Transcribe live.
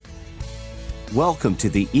Welcome to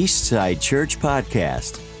the Eastside Church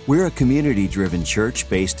Podcast. We're a community-driven church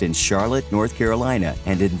based in Charlotte, North Carolina,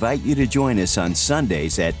 and invite you to join us on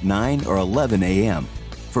Sundays at 9 or 11 a.m.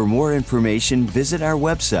 For more information, visit our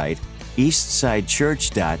website,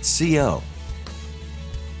 eastsidechurch.co.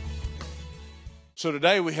 So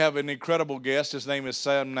today we have an incredible guest. His name is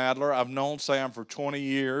Sam Nadler. I've known Sam for 20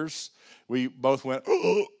 years. We both went,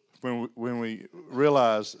 when we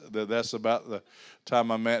realized that that's about the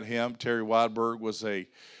time I met him. Terry Weidberg was a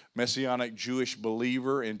Messianic Jewish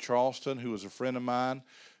believer in Charleston who was a friend of mine.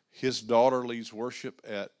 His daughter leads worship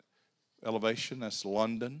at Elevation. That's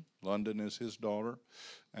London. London is his daughter.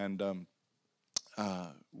 And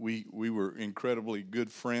we were incredibly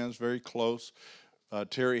good friends, very close.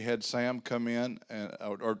 Terry had Sam come in,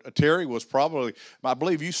 or Terry was probably, I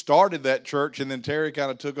believe you started that church, and then Terry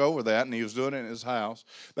kind of took over that, and he was doing it in his house.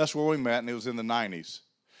 That's where we met, and it was in the 90s.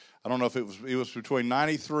 I don't know if it was between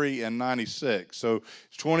 93 and 96. So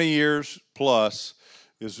 20 years plus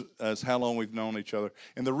is how long we've known each other.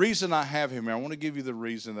 And the reason I have him here, I want to give you the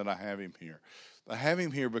reason that I have him here. I have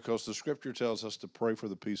him here because the Scripture tells us to pray for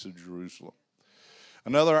the peace of Jerusalem.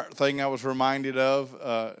 Another thing I was reminded of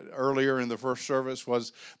earlier in the first service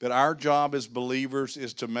was that our job as believers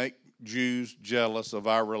is to make Jews jealous of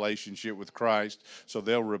our relationship with Christ so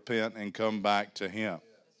they'll repent and come back to Him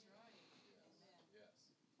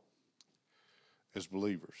as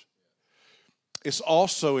believers. It's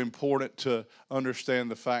also important to understand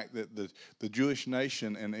the fact that the Jewish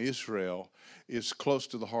nation and Israel is close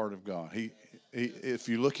to the heart of God. If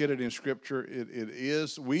you look at it in Scripture, it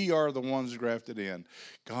is, we are the ones grafted in.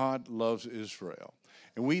 God loves Israel.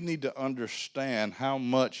 And we need to understand how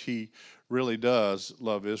much He really does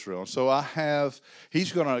love Israel. And so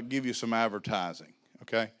he's going to give you some advertising,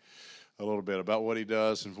 okay? A little bit about what He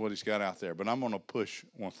does and what He's got out there. But I'm going to push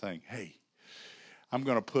one thing. Hey, I'm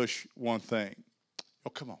going to push one thing. Oh,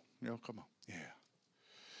 come on. Come on.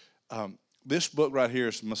 Yeah. This book right here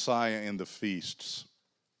is Messiah and the Feasts.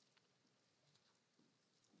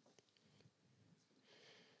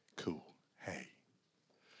 Cool. Hey.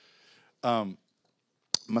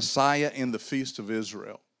 Messiah in the Feast of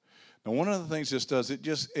Israel. Now, one of the things this does,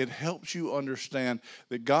 it helps you understand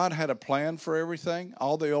that God had a plan for everything.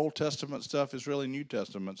 All the Old Testament stuff is really New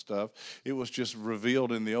Testament stuff. It was just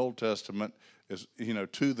revealed in the Old Testament as,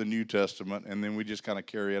 to the New Testament, and then we just kind of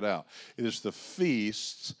carry it out. It is the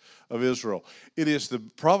feasts of Israel. It is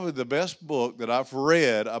probably the best book that I've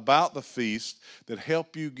read about the feast that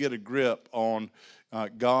help you get a grip on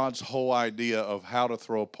God's whole idea of how to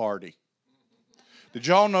throw a party. Did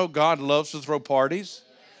y'all know God loves to throw parties?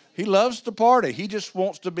 He loves to party. He just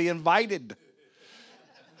wants to be invited.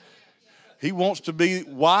 He wants to be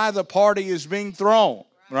why the party is being thrown,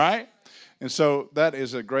 right? And so that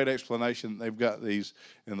is a great explanation. They've got these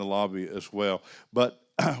in the lobby as well. But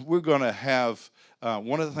we're going to have,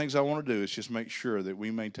 one of the things I want to do is just make sure that we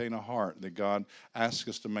maintain a heart that God asks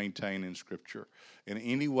us to maintain in Scripture. In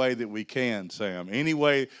any way that we can, Sam, any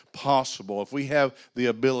way possible. If we have the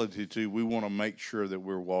ability to, we want to make sure that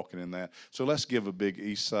we're walking in that. So let's give a big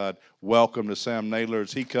Eastside welcome to Sam Nadler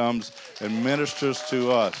as he comes and ministers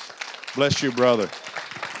to us. Bless you, brother.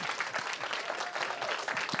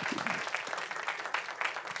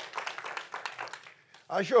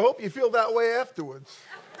 I sure hope you feel that way afterwards,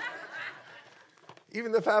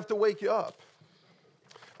 even if I have to wake you up.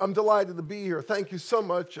 I'm delighted to be here. Thank you so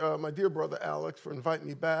much, my dear brother Alex, for inviting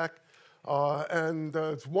me back. And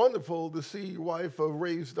it's wonderful to see your wife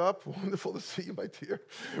raised up. Wonderful to see you, my dear.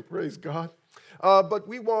 Praise God. But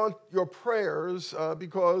we want your prayers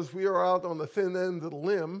because we are out on the thin end of the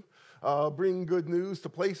limb, bringing good news to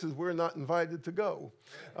places we're not invited to go.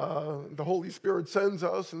 The Holy Spirit sends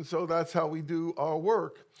us, and so that's how we do our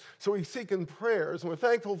work. So we seek in prayers, and we're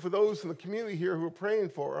thankful for those in the community here who are praying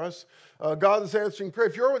for us. God is answering prayer.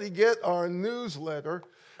 If you already get our newsletter,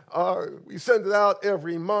 we send it out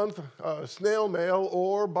every month, snail mail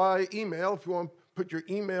or by email. If you want to put your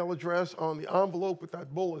email address on the envelope with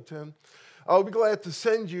that bulletin, I'll be glad to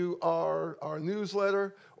send you our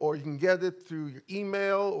newsletter, or you can get it through your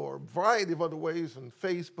email or a variety of other ways on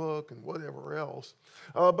Facebook and whatever else.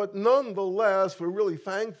 But nonetheless, we're really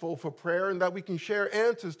thankful for prayer and that we can share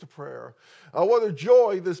answers to prayer. What a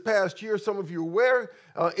joy this past year, some of you are aware,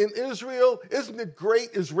 in Israel, isn't it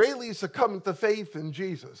great? Israelis are coming to faith in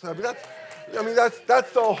Jesus. That's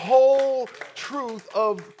the whole truth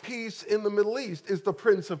of peace in the Middle East, is the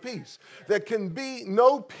Prince of Peace. There can be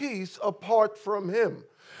no peace apart from Him.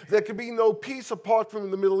 There can be no peace apart from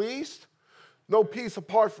the Middle East, no peace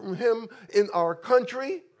apart from Him in our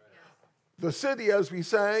country, the city, as we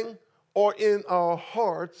sang, or in our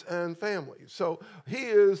hearts and families. So he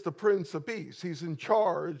is the Prince of Peace. He's in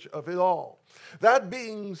charge of it all. That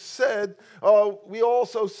being said, we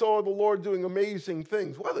also saw the Lord doing amazing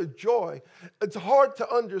things. What a joy. It's hard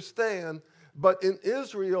to understand, but in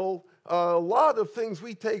Israel, a lot of things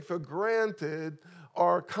we take for granted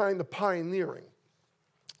are kind of pioneering.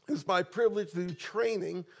 It's my privilege to do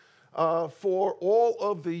training for all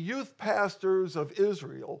of the youth pastors of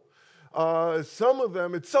Israel. Some of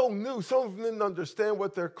them, it's so new, some of them didn't understand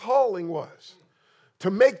what their calling was.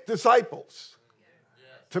 To make disciples.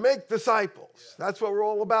 To make disciples. That's what we're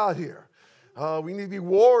all about here. We need to be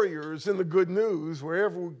warriors in the good news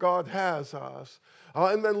wherever God has us.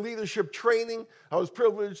 And then leadership training. I was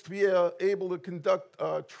privileged to be able to conduct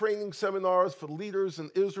training seminars for leaders in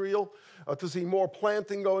Israel to see more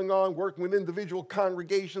planting going on, working with individual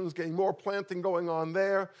congregations, getting more planting going on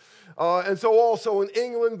there. And so also in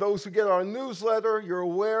England, those who get our newsletter, you're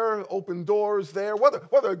aware, open doors there.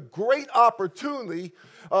 What a great opportunity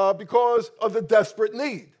because of the desperate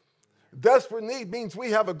need. Desperate need means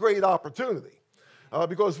we have a great opportunity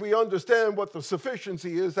because we understand what the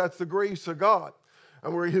sufficiency is. That's the grace of God.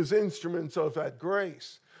 And we're his instruments of that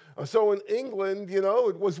grace. So in England, you know,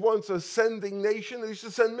 it was once a sending nation. They used to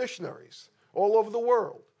send missionaries all over the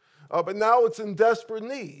world. But now it's in desperate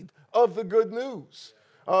need of the good news.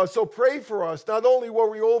 So pray for us. Not only were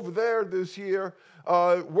we over there this year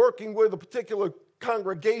working with a particular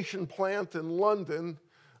congregation plant in London,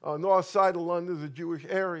 north side of London is a Jewish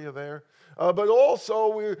area there. But also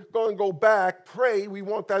we're going to go back, pray. We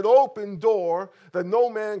want that open door that no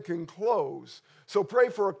man can close. So pray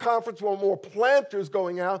for a conference, we want more planters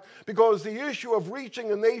going out, because the issue of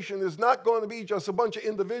reaching a nation is not going to be just a bunch of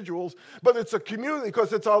individuals, but it's a community,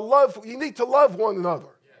 because it's our love. You need to love one another.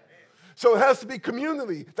 So it has to be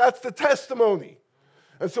community. That's the testimony.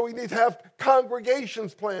 And so we need to have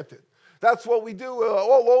congregations planted. That's what we do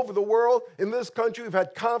all over the world. In this country, we've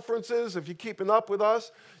had conferences. If you're keeping up with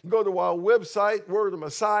us, you go to our website,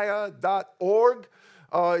 wordofmessiah.org.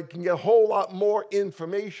 You can get a whole lot more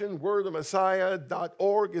information,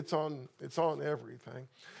 wordofmessiah.org. It's on everything.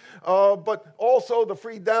 But also the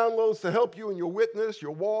free downloads to help you in your witness,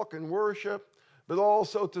 your walk and worship, but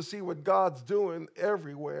also to see what God's doing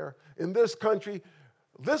everywhere. In this country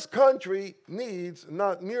needs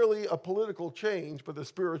not merely a political change, but a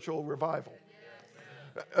spiritual revival.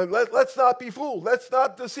 And let's not be fooled. Let's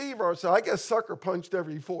not deceive ourselves. I get sucker punched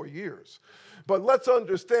every 4 years. But let's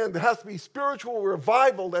understand there has to be spiritual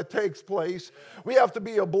revival that takes place. We have to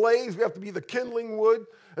be ablaze. We have to be the kindling wood.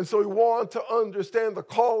 And so we want to understand the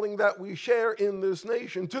calling that we share in this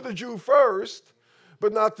nation. To the Jew first,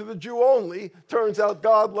 but not to the Jew only. Turns out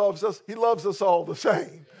God loves us. He loves us all the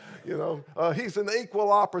same. You know, he's an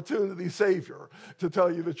equal opportunity Savior, to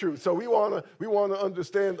tell you the truth. So we want to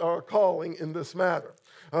understand our calling in this matter.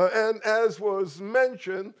 And as was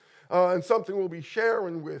mentioned, and something we'll be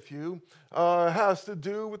sharing with you, has to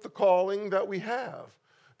do with the calling that we have.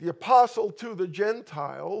 The apostle to the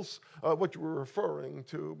Gentiles, what you were referring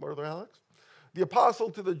to, Brother Alex. The apostle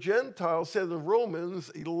to the Gentiles said in Romans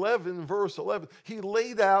 11, verse 11, he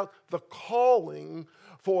laid out the calling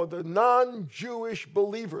for the non-Jewish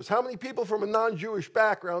believers. How many people from a non-Jewish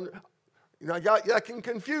background? You know, that can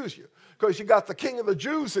confuse you because you got the king of the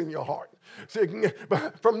Jews in your heart. So you can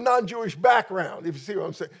get from non-Jewish background, if you see what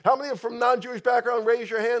I'm saying. How many are from non-Jewish background? Raise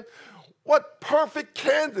your hand. What perfect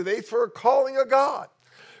candidates for a calling of God.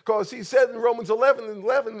 Because he said in Romans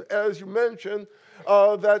 11, as you mentioned,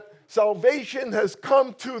 that salvation has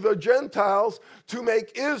come to the Gentiles to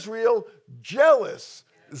make Israel jealous,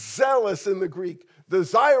 zealous in the Greek,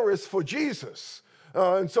 desirous for Jesus.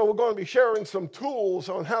 And so we're going to be sharing some tools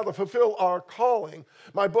on how to fulfill our calling.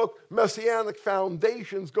 My book, Messianic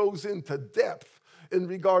Foundations, goes into depth in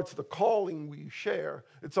regard to the calling we share.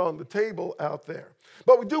 It's on the table out there.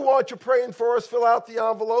 But we do want you praying for us. Fill out the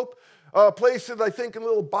envelope. Place it, I think, in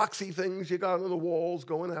little boxy things you got on the walls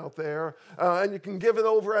going out there. And you can give it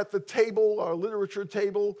over at the table. Our literature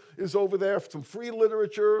table is over there. Some free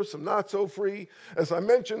literature, some not so free. As I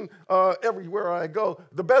mentioned, everywhere I go,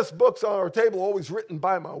 the best books on our table are always written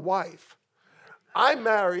by my wife. I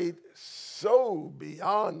married so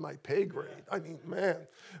beyond my pay grade. I mean, man.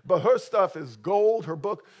 But her stuff is gold. Her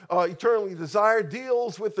book, Eternally Desired,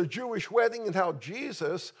 deals with the Jewish wedding and how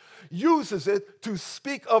Jesus uses it to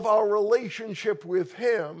speak of our relationship with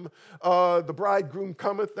him. The bridegroom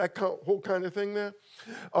cometh, that whole kind of thing there.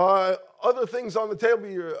 Other things on the table,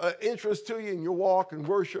 your interest to you in your walk and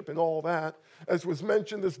worship and all that. As was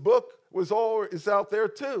mentioned, this book is out there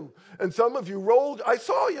too. And some of you rolled, I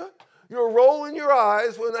saw you. You're rolling your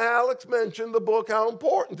eyes when Alex mentioned the book, how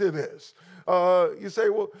important it is. You say,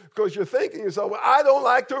 well, because you're thinking to yourself, well, I don't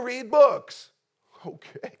like to read books.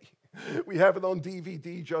 Okay. We have it on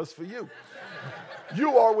DVD just for you.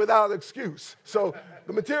 You are without excuse. So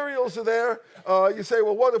the materials are there. You say,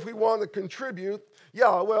 well, what if we want to contribute?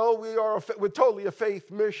 Yeah, well, we're totally a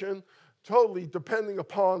faith mission, totally depending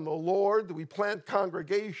upon the Lord. We plant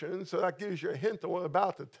congregations, so that gives you a hint of what I'm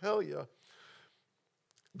about to tell you.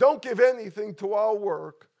 Don't give anything to our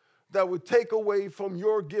work that would take away from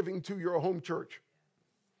your giving to your home church.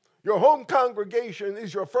 Your home congregation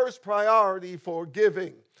is your first priority for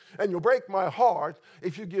giving. And you'll break my heart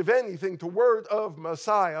if you give anything to Word of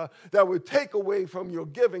Messiah that would take away from your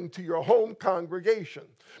giving to your home congregation.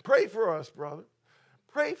 Pray for us, brother.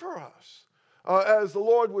 Pray for us. As the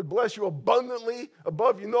Lord would bless you abundantly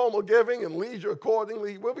above your normal giving and lead you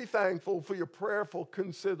accordingly, we'll be thankful for your prayerful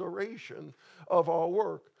consideration of our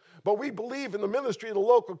work. But we believe in the ministry of the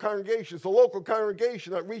local congregation. It's the local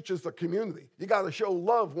congregation that reaches the community. You got to show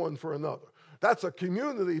love one for another. That's a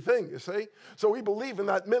community thing, you see. So we believe in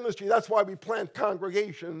that ministry. That's why we plant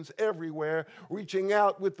congregations everywhere, reaching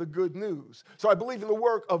out with the good news. So I believe in the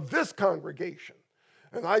work of this congregation.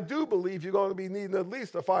 And I do believe you're going to be needing at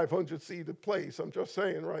least a 500-seated place. I'm just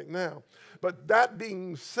saying right now. But that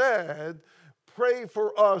being said, pray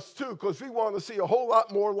for us too, because we want to see a whole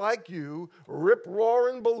lot more like you,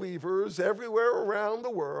 rip-roaring believers everywhere around the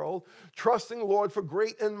world, trusting the Lord for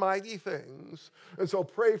great and mighty things. And so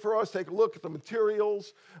pray for us. Take a look at the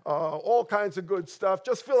materials, all kinds of good stuff.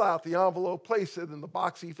 Just fill out the envelope, place it in the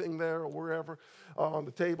boxy thing there or wherever on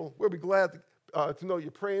the table. We'll be glad to know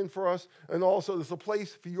you're praying for us. And also there's a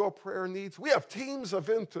place for your prayer needs. We have teams of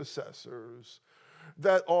intercessors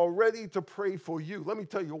that are ready to pray for you. Let me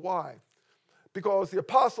tell you why. Because the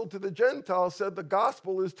apostle to the Gentiles said the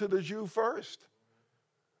gospel is to the Jew first.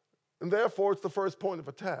 And therefore, it's the first point of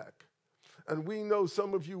attack. And we know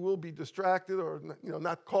some of you will be distracted or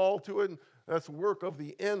not called to it. That's the work of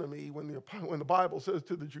the enemy when the Bible says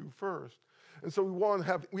to the Jew first. And so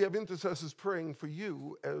we have intercessors praying for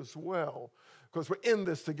you as well. Because we're in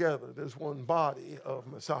this together. There's one body of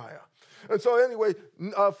Messiah. And so anyway,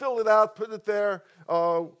 fill it out, put it there,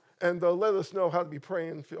 and let us know how to be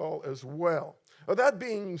praying for y'all as well. That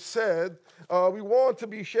being said, we want to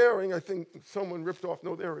be sharing, I think someone ripped off,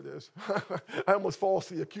 no, there it is. I almost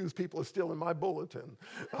falsely accused people of stealing my bulletin.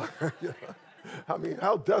 I mean,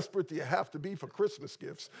 how desperate do you have to be for Christmas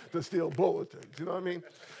gifts to steal bulletins? You know what I mean?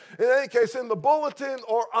 In any case, in the bulletin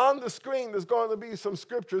or on the screen, there's going to be some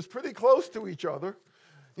scriptures pretty close to each other.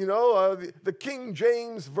 You know, the King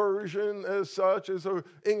James Version as such is an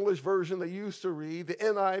English version they used to read. The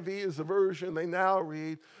NIV is the version they now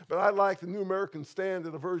read. But I like the New American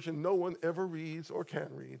Standard, a version no one ever reads or can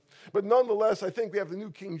read. But nonetheless, I think we have the New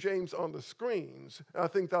King James on the screens. And I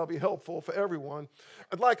think that'll be helpful for everyone.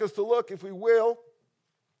 I'd like us to look, if we will,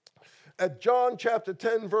 at John chapter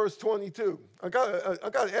 10, verse 22. I got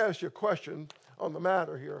to ask you a question on the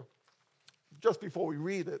matter here, just before we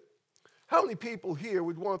read it. How many people here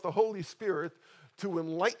would want the Holy Spirit to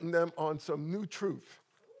enlighten them on some new truth?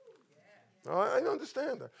 I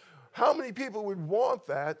understand that. How many people would want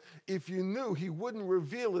that if you knew he wouldn't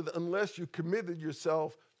reveal it unless you committed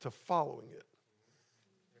yourself to following it?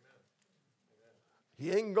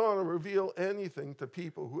 He ain't going to reveal anything to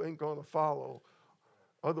people who ain't going to follow.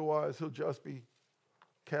 Otherwise, he'll just be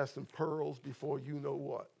casting pearls before you know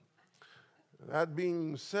what. That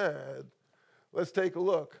being said, let's take a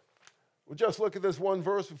look. We'll just look at this one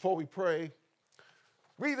verse before we pray.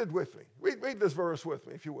 Read it with me. Read this verse with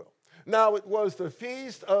me, if you will. Now it was the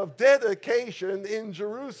feast of dedication in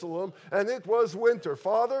Jerusalem, and it was winter.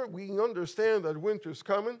 Father, we understand that winter's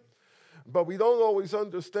coming, but we don't always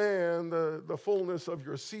understand the fullness of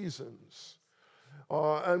your seasons.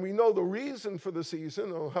 And we know the reason for the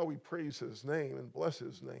season, or how we praise his name and bless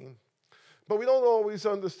his name. But we don't always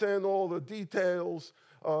understand all the details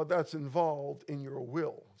that's involved in your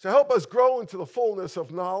will. So help us grow into the fullness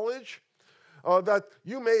of knowledge, that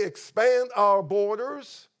you may expand our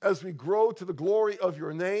borders as we grow to the glory of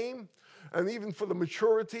your name, and even for the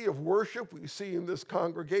maturity of worship we see in this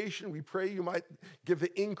congregation. We pray you might give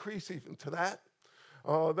the increase even to that,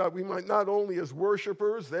 that we might not only as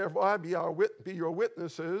worshipers thereby be your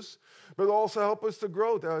witnesses, but also help us to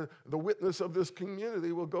grow. The witness of this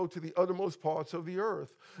community will go to the uttermost parts of the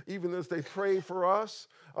earth, even as they pray for us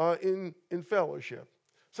in fellowship.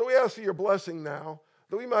 So we ask for your blessing now,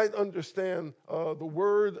 that we might understand the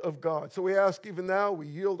word of God. So we ask even now, we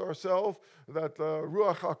yield ourselves, that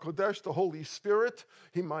Ruach HaKodesh, the Holy Spirit,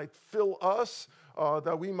 he might fill us,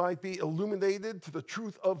 that we might be illuminated to the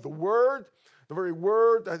truth of the word, the very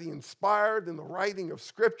word that he inspired in the writing of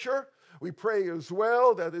Scripture, We pray as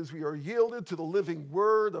well that as we are yielded to the living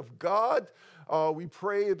word of God, we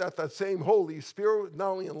pray that that same Holy Spirit would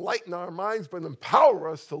not only enlighten our minds, but empower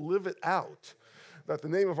us to live it out, that the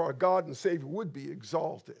name of our God and Savior would be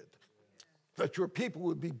exalted, that your people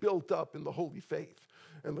would be built up in the holy faith,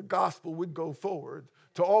 and the gospel would go forward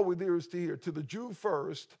to all with ears to hear, to the Jew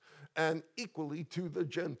first, and equally to the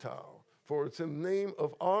Gentile. For it's in the name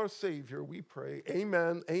of our Savior we pray.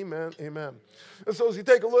 Amen, amen, amen. And so as you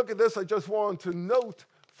take a look at this, I just want to note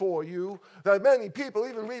for you that many people,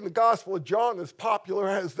 even reading the Gospel of John, as popular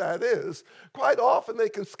as that is, quite often they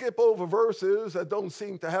can skip over verses that don't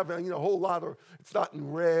seem to have a whole lot of, it's not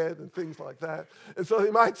in red and things like that. And so they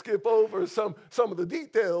might skip over some of the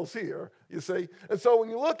details here, you see. And so when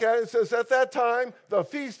you look at it, it says, at that time, the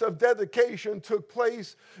Feast of Dedication took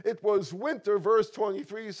place. It was winter, verse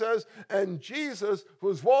 23 says, and Jesus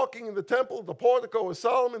was walking in the temple, the portico of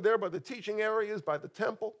Solomon, there by the teaching areas, by the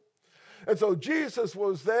temple. And so Jesus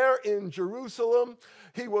was there in Jerusalem.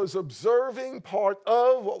 He was observing part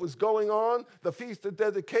of what was going on, the Feast of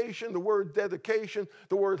Dedication. The word dedication,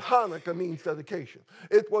 the word Hanukkah means dedication.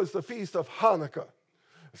 It was the Feast of Hanukkah.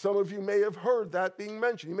 Some of you may have heard that being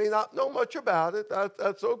mentioned. You may not know much about it.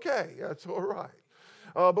 That's okay. That's all right.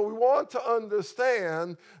 But we want to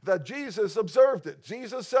understand that Jesus observed it.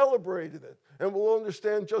 Jesus celebrated it. And we'll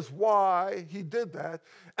understand just why he did that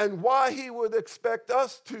and why he would expect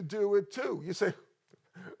us to do it too. You say,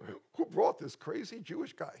 who brought this crazy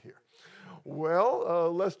Jewish guy here?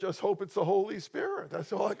 Well, let's just hope it's the Holy Spirit.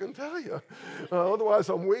 That's all I can tell you. Otherwise,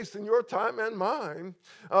 I'm wasting your time and mine.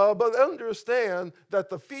 But understand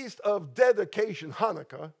that the Feast of Dedication,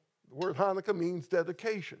 Hanukkah, the word Hanukkah means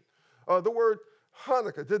dedication. The word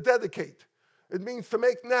Hanukkah, to dedicate, it means to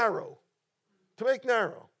make narrow. To make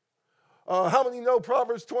narrow. How many know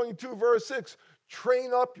Proverbs 22, verse 6?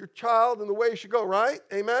 Train up your child in the way he should go, right?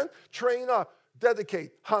 Amen? Train up.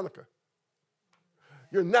 Dedicate. Hanukkah.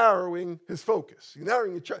 You're narrowing his focus. You're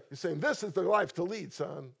narrowing your child. You're saying, this is the life to lead,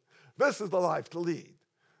 son. This is the life to lead.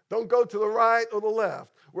 Don't go to the right or the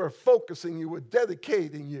left. We're focusing you. We're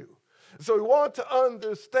dedicating you. So we want to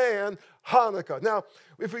understand Hanukkah. Now,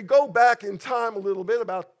 if we go back in time a little bit,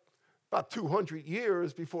 about 200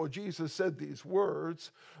 years before Jesus said these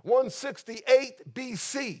words, 168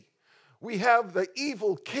 BC, we have the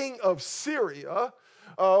evil king of Syria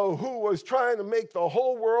who was trying to make the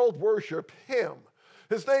whole world worship him.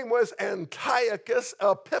 His name was Antiochus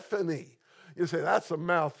Epiphanes. You say, that's a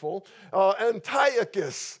mouthful.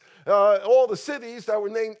 Antiochus, all the cities that were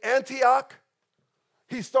named Antioch,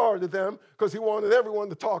 he started them because he wanted everyone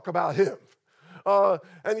to talk about him.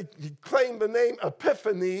 And he claimed the name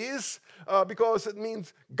Epiphanes because it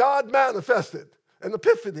means God manifested. An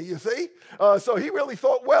epiphany, you see. So he really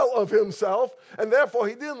thought well of himself, and therefore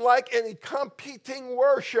he didn't like any competing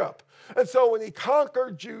worship. And so when he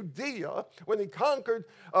conquered Judea, when he conquered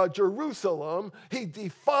Jerusalem, he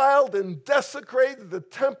defiled and desecrated the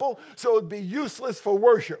temple so it would be useless for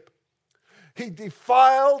worship. He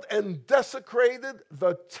defiled and desecrated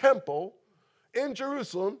the temple in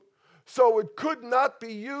Jerusalem so it could not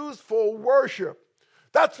be used for worship.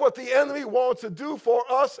 That's what the enemy wants to do for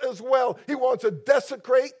us as well. He wants to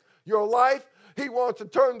desecrate your life. He wants to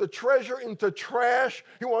turn the treasure into trash.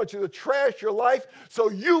 He wants you to trash your life so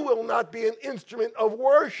you will not be an instrument of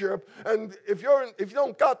worship. And if you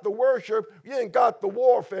don't got the worship, you ain't got the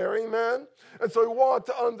warfare, amen? And so we want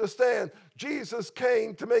to understand Jesus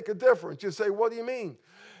came to make a difference. You say, what do you mean?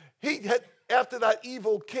 He had, after that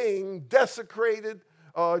evil king desecrated,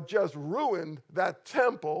 just ruined that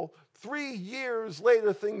temple, 3 years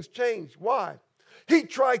later, things changed. Why? He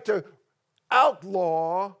tried to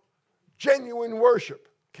outlaw genuine worship.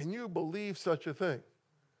 Can you believe such a thing?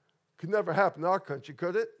 Could never happen in our country,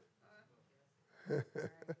 could it?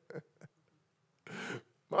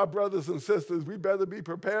 My brothers and sisters, we better be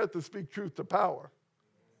prepared to speak truth to power,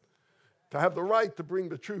 to have the right to bring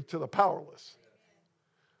the truth to the powerless.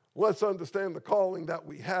 Let's understand the calling that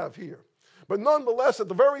we have here. But nonetheless, at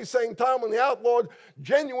the very same time when they outlawed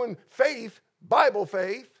genuine faith, Bible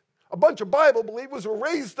faith, a bunch of Bible believers were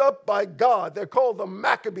raised up by God. They're called the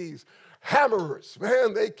Maccabees, hammerers.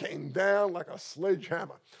 Man, they came down like a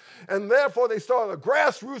sledgehammer. And therefore, they started a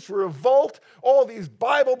grassroots revolt. All these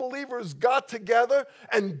Bible believers got together,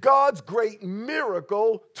 and God's great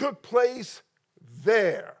miracle took place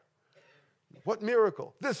there. What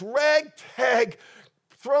miracle? This ragtag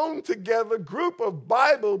thrown together group of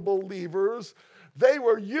Bible believers, they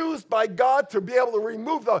were used by God to be able to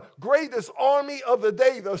remove the greatest army of the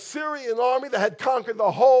day, the Syrian army that had conquered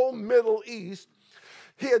the whole Middle East.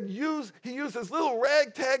 he used this little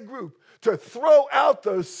ragtag group to throw out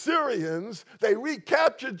the Syrians. They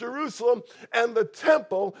recaptured Jerusalem and the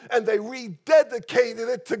temple, and they rededicated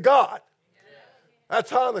it to God.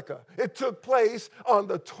 That's Hanukkah. It took place on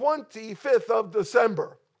the 25th of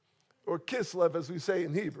December, or Kislev, as we say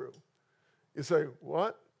in Hebrew. You say,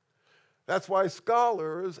 what? That's why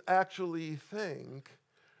scholars actually think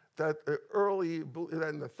that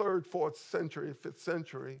in the 3rd, 4th century, 5th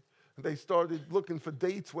century, they started looking for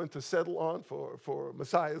dates when to settle on for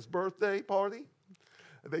Messiah's birthday party.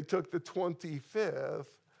 They took the 25th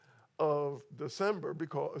of December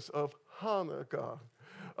because of Hanukkah.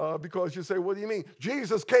 Because you say, what do you mean?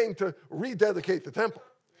 Jesus came to rededicate the temple.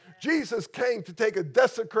 Jesus came to take a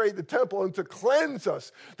desecrated temple and to cleanse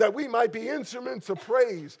us, that we might be instruments of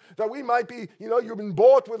praise, that we might be, you've been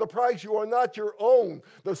bought with a price, you are not your own.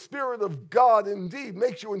 The Spirit of God indeed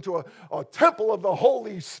makes you into a temple of the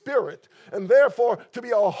Holy Spirit. And therefore, to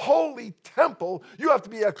be a holy temple, you have to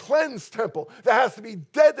be a cleansed temple. There has to be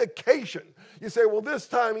dedication. You say, well, this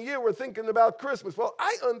time of year we're thinking about Christmas. Well,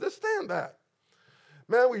 I understand that.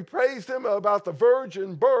 Man, we praised him about the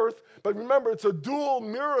virgin birth, but remember, it's a dual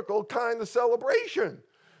miracle kind of celebration.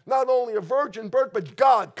 Not only a virgin birth, but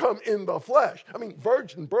God come in the flesh. I mean,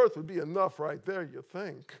 virgin birth would be enough right there, you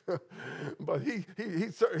think. But he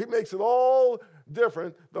makes it all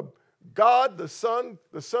different. God, the Son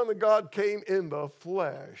of God came in the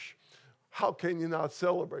flesh. How can you not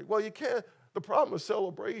celebrate? Well, you can't. The problem with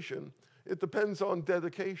celebration, it depends on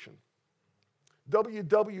dedication.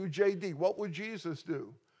 WWJD, what would Jesus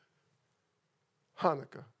do?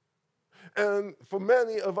 Hanukkah. And for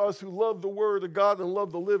many of us who love the Word of God and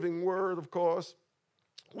love the living Word, of course,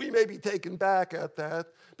 we may be taken back at that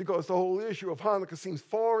because the whole issue of Hanukkah seems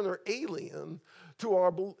foreign or alien to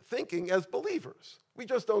our thinking as believers. We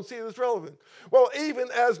just don't see it as relevant. Well, even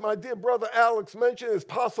as my dear brother Alex mentioned, as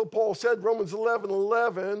Apostle Paul said, Romans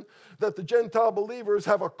 11:11, that the Gentile believers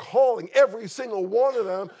have a calling. Every single one of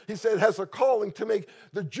them, he said, has a calling to make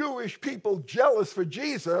the Jewish people jealous for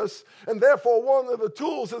Jesus. And therefore, one of the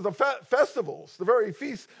tools is the festivals, the very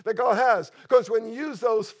feast that God has. Because when you use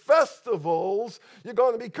those festivals, you're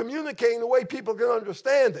going to be communicating the way people can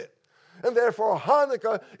understand it. And therefore,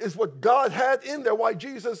 Hanukkah is what God had in there, why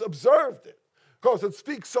Jesus observed it. Because it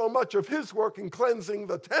speaks so much of his work in cleansing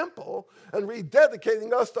the temple and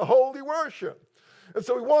rededicating us to holy worship. And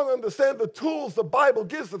so we want to understand the tools the Bible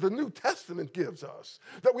gives, that the New Testament gives us,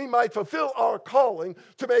 that we might fulfill our calling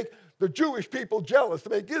to make the Jewish people jealous, to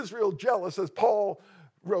make Israel jealous, as Paul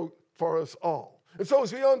wrote for us all. And so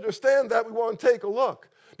as we understand that, we want to take a look.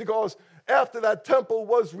 Because after that temple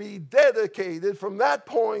was rededicated, from that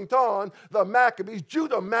point on, the Maccabees,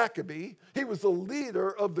 Judah Maccabee, he was the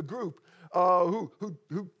leader of the group who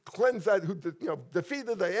cleansed that, who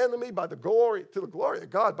defeated the enemy to the glory of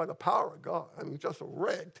God, by the power of God. I mean, just a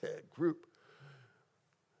ragtag group.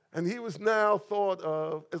 And he was now thought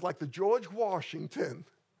of as like the George Washington.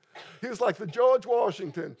 He was like the George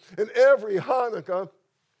Washington. And every Hanukkah,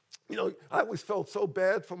 I always felt so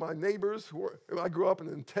bad for my neighbors. I grew up in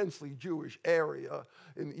an intensely Jewish area,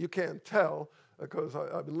 and you can't tell because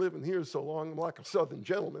I've been living here so long. I'm like a Southern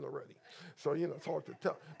gentleman already. So, it's hard to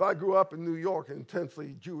tell. But I grew up in New York, an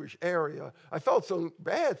intensely Jewish area. I felt so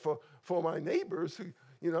bad for my neighbors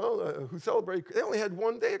who celebrate. They only had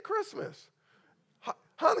one day of Christmas.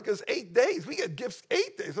 Hanukkah's 8 days. We get gifts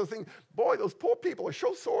 8 days. I was thinking, boy, those poor people are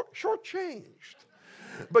so shortchanged.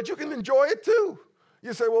 But you can enjoy it too.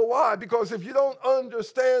 You say, well, why? Because if you don't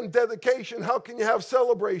understand dedication, how can you have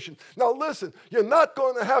celebration? Now listen, you're not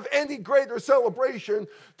going to have any greater celebration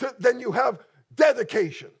than you have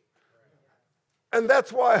dedication. And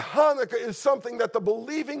that's why Hanukkah is something that the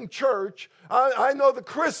believing church, I know the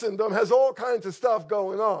Christendom has all kinds of stuff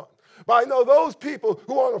going on. But I know those people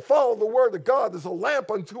who want to follow the Word of God as a lamp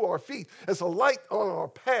unto our feet, as a light on our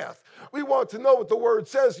path. We want to know what the Word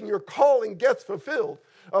says, and your calling gets fulfilled.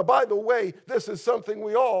 By the way, this is something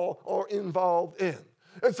we all are involved in.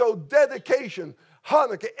 And so dedication,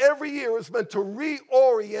 Hanukkah, every year is meant to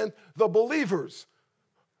reorient the believers.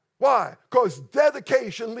 Why? Because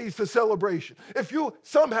dedication leads to celebration. If you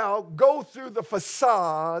somehow go through the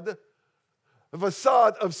facade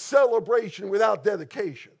of celebration without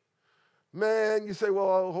dedication, man, you say,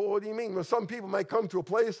 well, what do you mean? Well, some people might come to a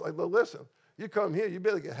place like, well, listen, you come here, you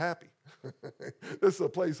better get happy. This is a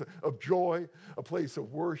place of joy, a place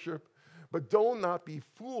of worship. But do not be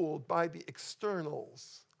fooled by the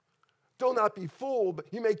externals. do not be fooled.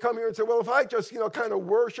 You may come here and say, well, if I just, kind of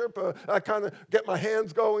worship, I kind of get my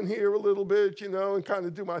hands going here a little bit, and kind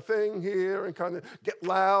of do my thing here and kind of get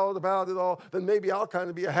loud about it all, then maybe I'll kind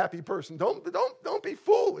of be a happy person. Don't be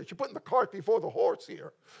foolish. You're putting the cart before the horse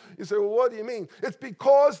here. You say, well, what do you mean? It's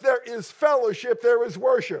because there is fellowship, there is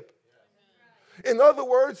worship. In other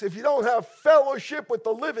words, if you don't have fellowship with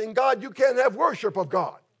the living God, you can't have worship of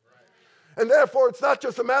God. And therefore, it's not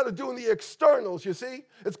just a matter of doing the externals, you see.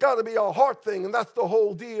 It's got to be a heart thing, and that's the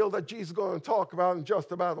whole deal that Jesus is going to talk about in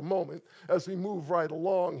just about a moment as we move right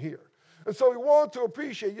along here. And so we want to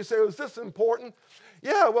appreciate, you say, is this important?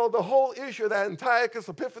 Yeah, well, the whole issue of that Antiochus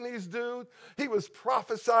Epiphanes dude, he was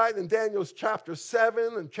prophesied in Daniel's chapter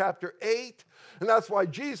 7 and chapter 8. And that's why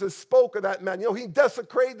Jesus spoke of that man. He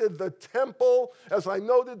desecrated the temple, as I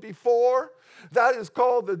noted before. That is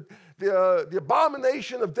called the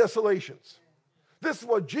abomination of desolations. This is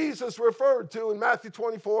what Jesus referred to in Matthew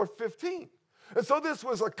 24:15. And so this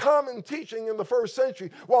was a common teaching in the first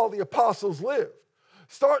century while the apostles lived.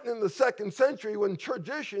 Starting in the second century, when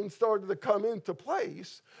tradition started to come into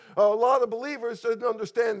place, a lot of believers didn't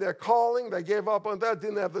understand their calling. They gave up on that,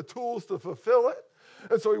 didn't have the tools to fulfill it.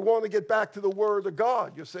 And so we want to get back to the Word of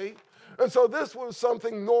God, you see. And so this was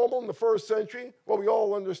something normal in the first century, what we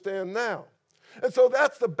all understand now. And so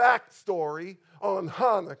that's the backstory on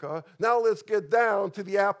Hanukkah. Now let's get down to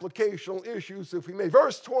the applicational issues, if we may.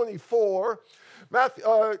 Verse 24,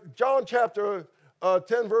 John chapter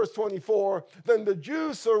 10, verse 24, then the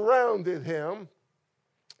Jews surrounded him.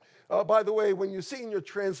 By the way, when you see in your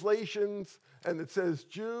translations and it says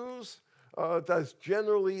Jews, that's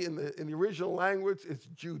generally in the original language, it's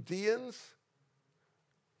Judeans.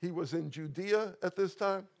 He was in Judea at this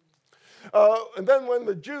time. And then when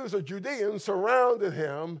the Jews or Judeans surrounded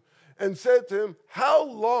him and said to him, how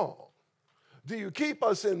long do you keep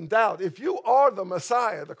us in doubt? If you are the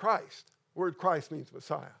Messiah, the Christ, word Christ means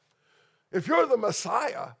Messiah. If you're the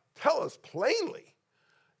Messiah, tell us plainly.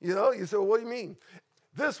 You say, well, what do you mean?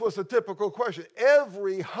 This was a typical question.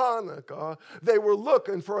 Every Hanukkah, they were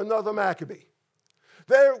looking for another Maccabee.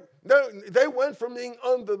 They went from being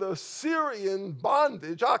under the Syrian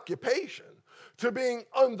bondage occupation to being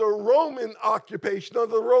under Roman occupation,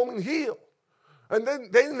 under the Roman heel. And then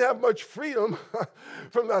they didn't have much freedom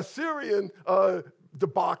from the Syrian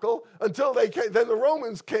debacle until then the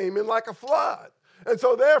Romans came in like a flood. And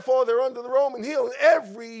so therefore they're under the Roman heel. And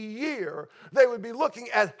every year they would be looking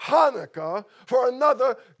at Hanukkah for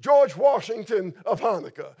another George Washington of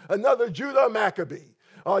Hanukkah, another Judah Maccabee.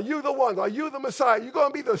 Are you the one? Are you the Messiah? You're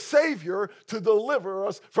going to be the Savior to deliver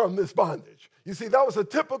us from this bondage. You see, that was a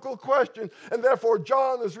typical question, and therefore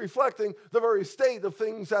John is reflecting the very state of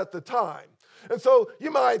things at the time. And so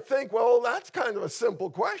you might think, well, that's kind of a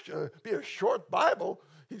simple question. It'd be a short Bible.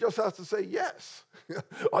 He just has to say yes.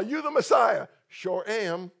 Are you the Messiah? Sure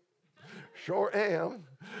am. Sure am.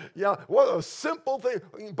 Yeah, what a simple thing.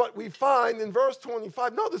 But we find in verse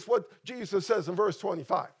 25, notice what Jesus says in verse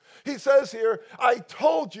 25. He says here, I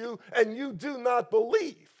told you and you do not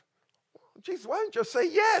believe. Jesus, why don't you just say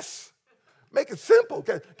yes? Make it simple.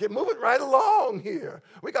 Get moving right along here.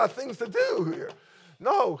 We got things to do here.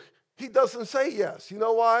 No, he doesn't say yes. You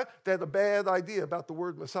know why? They had a bad idea about the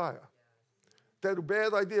word Messiah. They had a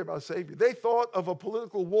bad idea about Savior. They thought of a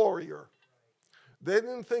political warrior. They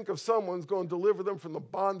didn't think of someone who's going to deliver them from the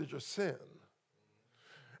bondage of sin.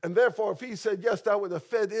 And therefore, if he said yes, that would have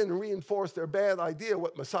fed in and reinforced their bad idea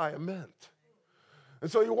what Messiah meant.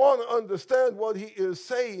 And so you want to understand what he is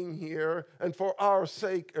saying here, and for our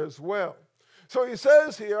sake as well. So he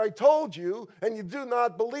says here, I told you, and you do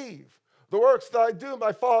not believe. The works that I do in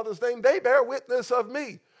my Father's name, they bear witness of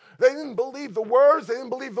me. They didn't believe the words, they didn't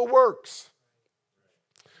believe the works.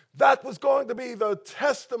 That was going to be the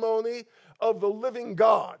testimony of the living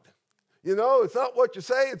God. It's not what you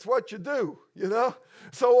say, it's what you do,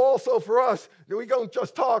 So also for us, we don't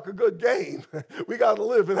just talk a good game. We got to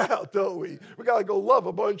live it out, don't we? We got to go love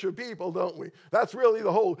a bunch of people, don't we? That's really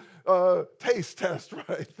the whole taste test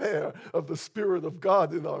right there of the Spirit of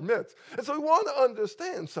God in our midst. And so we want to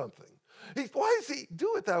understand something. Why does he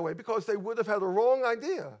do it that way? Because they would have had a wrong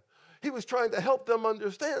idea. He was trying to help them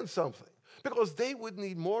understand something. Because they would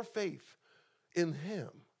need more faith in him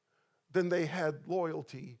than they had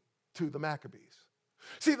loyalty to the Maccabees.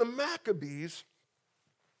 See, the Maccabees,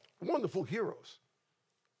 wonderful heroes.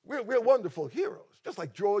 We're wonderful heroes, just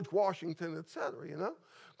like George Washington, etc.,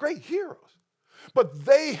 Great heroes. But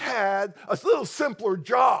they had a little simpler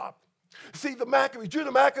job. See, the Maccabee,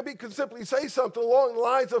 Judah Maccabee could simply say something along the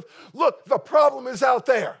lines of, look, the problem is out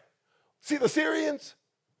there. See the Syrians?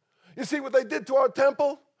 You see what they did to our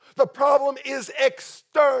temple? The problem is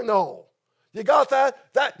external. You got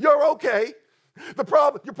that? That you're okay.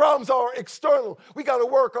 Your problems are external. We got to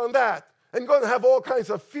work on that. And going to have all kinds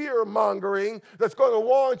of fear-mongering that's going to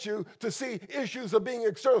want you to see issues of being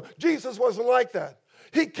external. Jesus wasn't like that.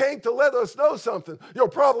 He came to let us know something. Your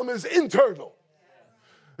problem is internal.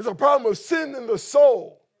 It's a problem of sin in the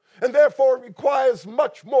soul. And therefore it requires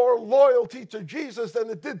much more loyalty to Jesus than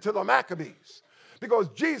it did to the Maccabees. Because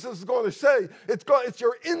Jesus is going to say it's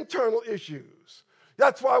your internal issues.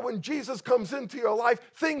 That's why when Jesus comes into your life,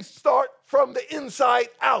 things start from the inside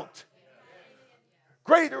out.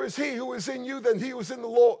 Greater is he who is in you than he who is in the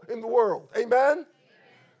world. Amen?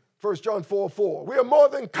 1 John 4:4. We are more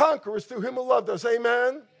than conquerors through him who loved us.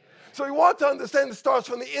 Amen? So we want to understand it starts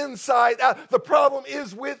from the inside out. The problem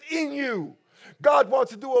is within you. God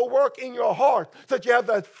wants to do a work in your heart so that you have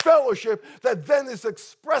that fellowship that then is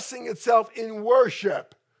expressing itself in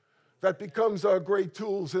worship. That becomes our great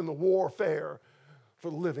tools in the warfare for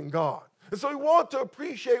the living God. And so we want to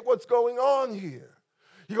appreciate what's going on here.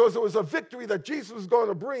 Because there was a victory that Jesus was going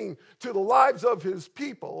to bring to the lives of his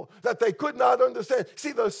people that they could not understand.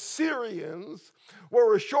 See, the Syrians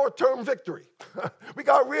were a short-term victory. We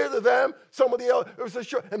got rid of them. Somebody else. It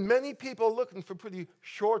was and many people are looking for pretty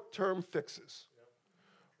short-term fixes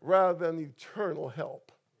rather than eternal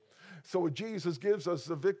help. So Jesus gives us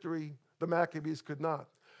the victory the Maccabees could not.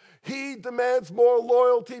 He demands more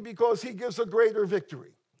loyalty because he gives a greater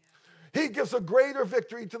victory. He gives a greater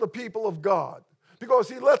victory to the people of God. Because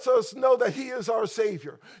he lets us know that he is our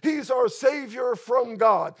Savior. He's our Savior from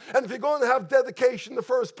God. And if you're going to have dedication, the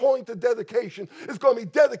first point of dedication is going to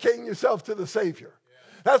be dedicating yourself to the Savior.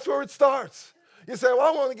 That's where it starts. You say, well,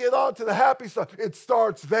 I want to get on to the happy stuff. It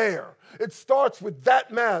starts there. It starts with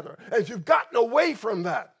that matter. And if you've gotten away from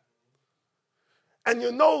that, and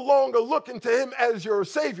you're no longer looking to him as your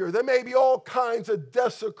Savior, there may be all kinds of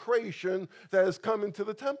desecration that has come into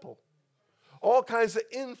the temple. All kinds of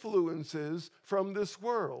influences from this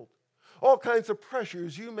world. All kinds of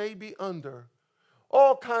pressures you may be under.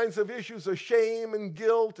 All kinds of issues of shame and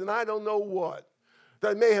guilt and I don't know what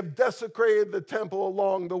that may have desecrated the temple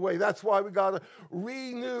along the way. That's why we got to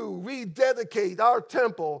rededicate our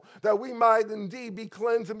temple that we might indeed be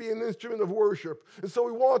cleansed and be an instrument of worship. And so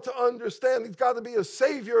we want to understand he's got to be a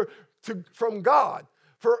Savior from God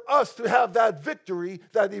for us to have that victory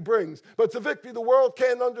that he brings. But it's a victory the world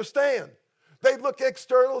can't understand. They look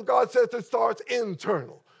external. God says it starts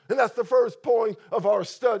internal. And that's the first point of our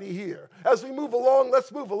study here. As we move along,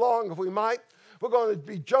 let's move along if we might. We're going to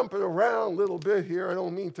be jumping around a little bit here. I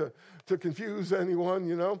don't mean to confuse anyone,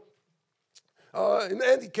 you know. In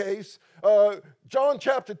any case, John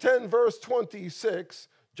chapter 10, verse 26.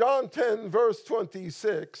 John 10, verse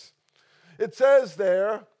 26. It says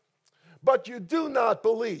there, but you do not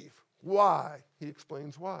believe. Why? He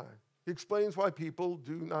explains why. He explains why people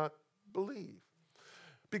do not believe.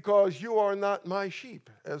 Because you are not my sheep,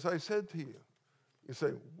 as I said to you. You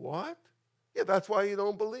say, what? Yeah, that's why you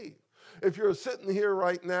don't believe. If you're sitting here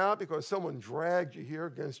right now because someone dragged you here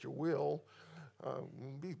against your will,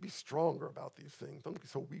 be stronger about these things. Don't be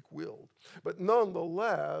so weak-willed. But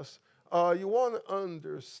nonetheless, you want to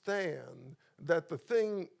understand that the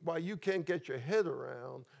thing why you can't get your head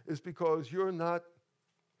around is because you're not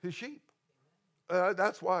his sheep.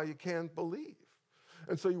 That's why you can't believe.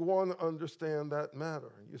 And so you want to understand that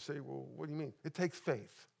matter. You say, well, what do you mean? It takes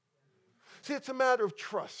faith. See, it's a matter of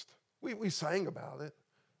trust. We sang about it.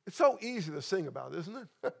 It's so easy to sing about, isn't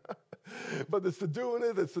it? But it's the doing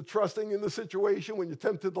it. It's the trusting in the situation when you're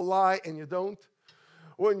tempted to lie and you don't.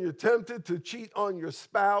 When you're tempted to cheat on your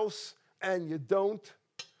spouse and you don't.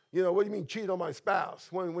 You know, what do you mean cheat on my spouse?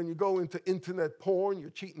 When you go into internet porn, you're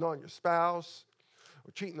cheating on your spouse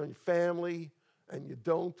or cheating on your family. And you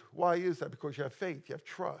don't. Why is that? Because you have faith, you have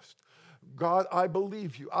trust. God, I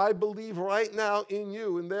believe you. I believe right now in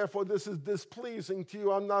you, and therefore this is displeasing to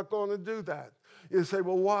you. I'm not going to do that. You say,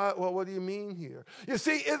 well, why? Well, what do you mean here? You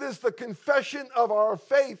see, it is the confession of our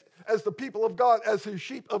faith as the people of God, as his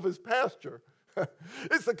sheep of his pasture.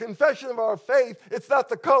 It's the confession of our faith. It's not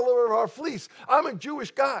the color of our fleece. I'm a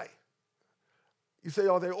Jewish guy. You say,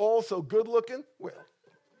 are they all so good looking? Well,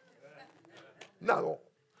 not all.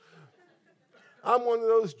 I'm one of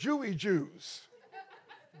those Jewy Jews.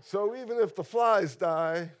 So even if the flies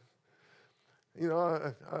die, you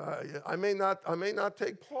know, I may not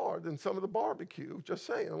take part in some of the barbecue. Just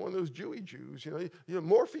saying, I'm one of those Jewy Jews. You know,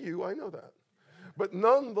 more for you, I know that. But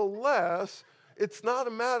nonetheless, it's not a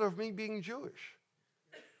matter of me being Jewish.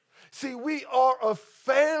 See, we are a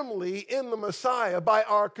family in the Messiah by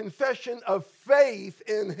our confession of faith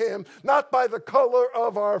in him, not by the color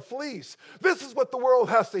of our fleece. This is what the world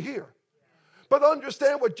has to hear. But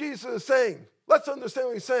understand what Jesus is saying. Let's understand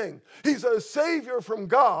what he's saying. He's a Savior from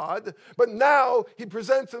God, but now he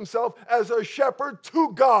presents himself as a shepherd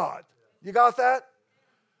to God. You got that?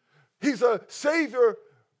 He's a Savior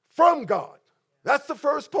from God. That's the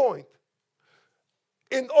first point.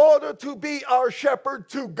 In order to be our shepherd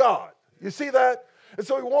to God. You see that? And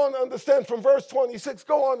so we want to understand from verse 26,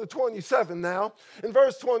 go on to 27 now. In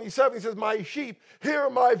verse 27, he says, my sheep hear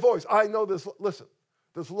my voice. I know this. Listen,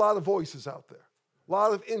 there's a lot of voices out there. A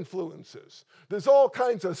lot of influences. There's all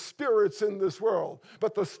kinds of spirits in this world.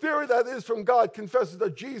 But the spirit that is from God confesses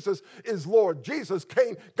that Jesus is Lord. Jesus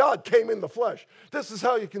came, God came in the flesh. This is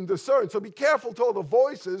how you can discern. So be careful to all the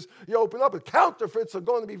voices you open up. The counterfeits are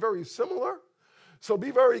going to be very similar. So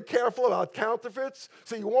be very careful about counterfeits.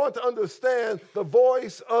 So you want to understand the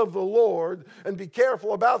voice of the Lord and be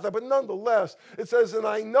careful about that. But nonetheless, it says, and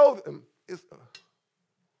I know him.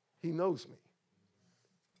 He knows me.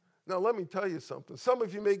 Now, let me tell you something. Some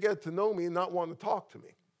of you may get to know me and not want to talk to me.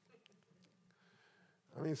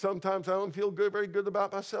 I mean, sometimes I don't feel very good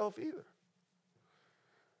about myself either.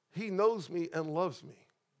 He knows me and loves me.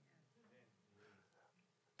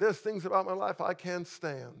 There's things about my life I can't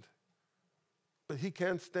stand. But he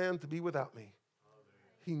can't stand to be without me.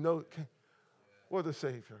 He knows. What a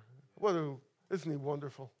Savior. Isn't he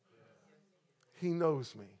wonderful? He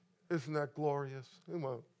knows me. Isn't that glorious?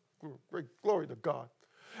 Great glory to God.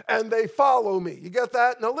 And they follow me. You get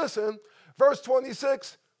that? Now listen, verse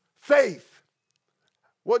 26, faith.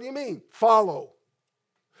 What do you mean? Follow.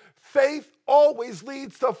 Faith always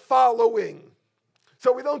leads to following.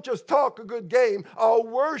 So we don't just talk a good game. Our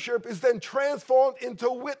worship is then transformed into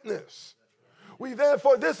witness. We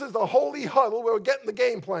therefore, this is the holy huddle where we're getting the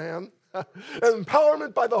game plan,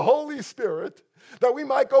 empowerment by the Holy Spirit, that we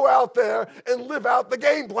might go out there and live out the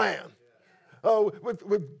game plan.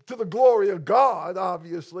 To the glory of God,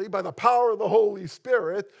 obviously, by the power of the Holy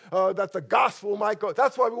Spirit, that the gospel might go.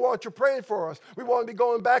 That's why we want you praying for us. We want to be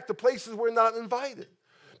going back to places we're not invited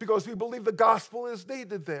because we believe the gospel is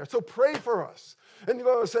needed there. So pray for us. And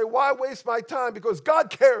you're going to say, why waste my time? Because God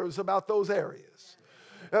cares about those areas.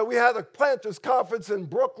 We had a planters conference in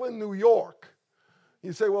Brooklyn, New York.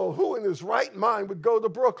 You say, well, who in his right mind would go to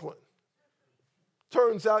Brooklyn?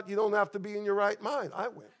 Turns out you don't have to be in your right mind. I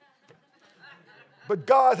went. But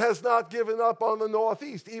God has not given up on the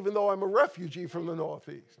Northeast, even though I'm a refugee from the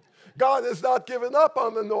Northeast. God has not given up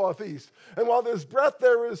on the Northeast. And while there's breath,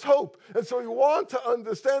 there is hope. And so we want to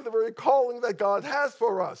understand the very calling that God has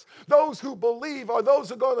for us. Those who believe are those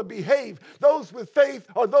who are going to behave. Those with faith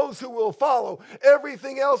are those who will follow.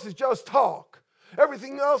 Everything else is just talk.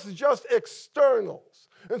 Everything else is just externals.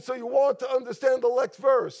 And so you want to understand the next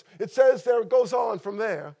verse. It says there, it goes on from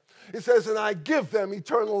there. It says, and I give them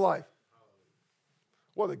eternal life.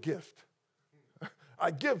 What a gift.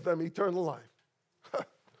 I give them eternal life.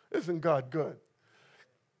 Isn't God good?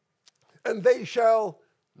 And they shall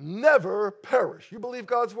never perish. You believe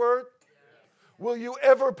God's word? Will you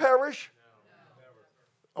ever perish?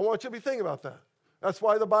 I want you to be thinking about that. That's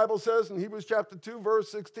why the Bible says in Hebrews chapter 2,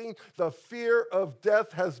 verse 16, the fear of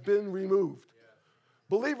death has been removed.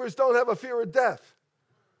 Believers don't have a fear of death.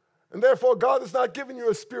 And therefore, God has not given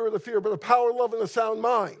you a spirit of fear, but a power, love, and a sound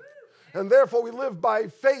mind. And therefore, we live by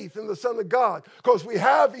faith in the Son of God because we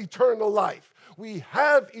have eternal life. We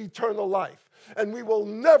have eternal life, and we will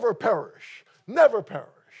never perish, never perish.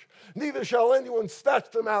 Neither shall anyone snatch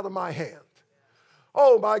them out of my hand.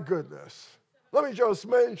 Oh, my goodness. Let me just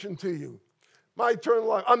mention to you, my eternal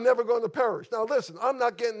life, I'm never going to perish. Now, listen, I'm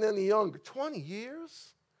not getting any younger. 20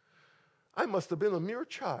 years? I must have been a mere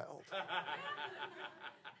child.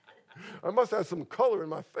 I must have some color in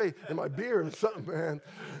my face, in my beard or something, man,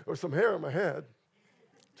 or some hair on my head.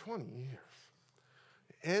 20 years.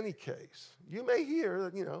 In any case, you may hear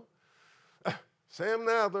that, Sam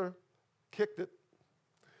Nadler kicked it.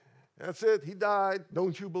 That's it. He died.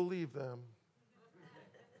 Don't you believe them?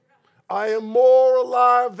 I am more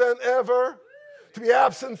alive than ever. To be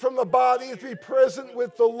absent from the body is to be present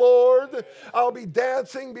with the Lord. I'll be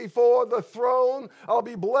dancing before the throne. I'll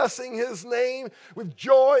be blessing his name with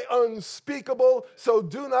joy unspeakable. So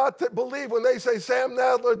do not believe when they say Sam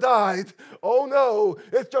Nadler died. Oh no,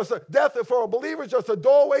 it's just a death for a believer, it's just a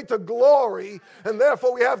doorway to glory. And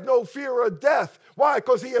therefore we have no fear of death. Why?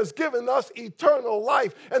 Because he has given us eternal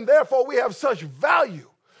life. And therefore we have such value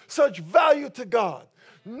to God.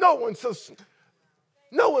 No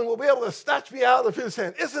one will be able to snatch me out of his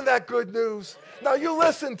hand. Isn't that good news? Now you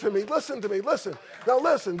listen to me. Now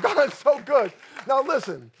listen, God's so good. Now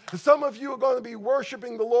listen, some of you are going to be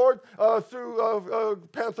worshiping the Lord through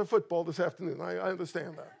Panther football this afternoon. I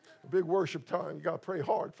understand that. A big worship time. You got to pray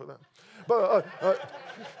hard for them. But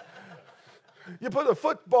You put a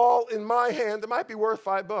football in my hand, it might be worth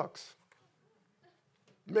 $5.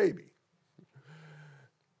 Maybe.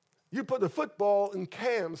 You put a football in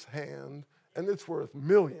Cam's hand, and it's worth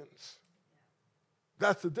millions.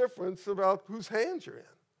 That's the difference about whose hands you're in.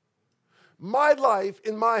 My life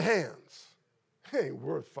in my hands ain't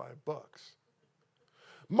worth $5.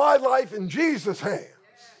 My life in Jesus' hands,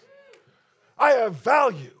 I have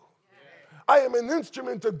value. I am an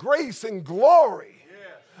instrument of grace and glory.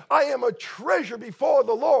 I am a treasure before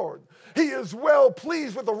the Lord. He is well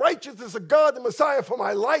pleased with the righteousness of God, the Messiah, for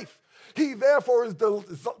my life. He, therefore, is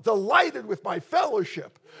delighted with my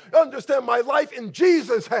fellowship. Understand, my life in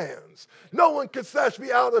Jesus' hands. No one can snatch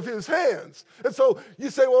me out of his hands. And so you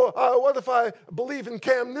say, well, what if I believe in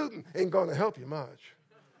Cam Newton? Ain't going to help you much.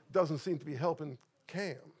 Doesn't seem to be helping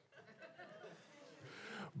Cam.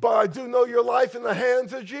 But I do know your life in the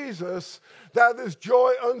hands of Jesus. That is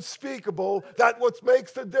joy unspeakable. That's what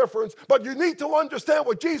makes the difference. But you need to understand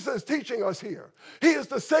what Jesus is teaching us here. He is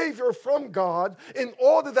the Savior from God in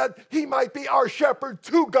order that he might be our shepherd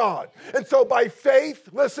to God. And so by faith,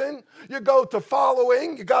 listen, you go to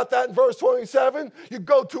following. You got that in verse 27. You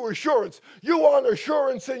go to assurance. You want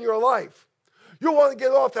assurance in your life. You want to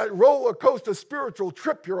get off that roller coaster spiritual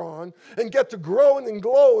trip you're on and get to growing and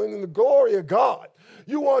glowing in the glory of God.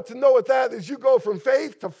 You want to know what that is. You go from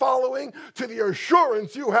faith to following to the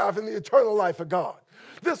assurance you have in the eternal life of God.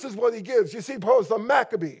 This is what he gives. You see, suppose the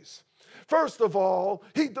Maccabees. First of all,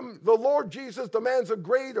 the Lord Jesus demands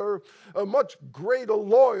a much greater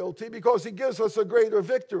loyalty because he gives us a greater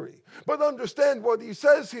victory. But understand what he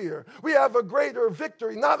says here. We have a greater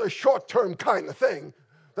victory, not a short-term kind of thing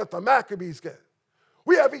that the Maccabees get.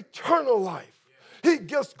 We have eternal life. He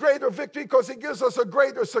gives greater victory because he gives us a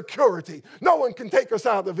greater security. No one can take us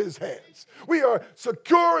out of his hands. We are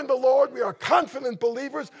secure in the Lord. We are confident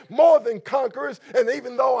believers, more than conquerors. And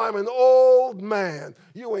even though I'm an old man,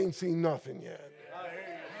 you ain't seen nothing yet.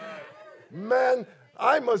 Man,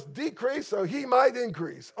 I must decrease so he might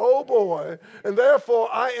increase. Oh boy. And therefore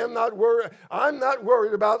I am not worried. I'm not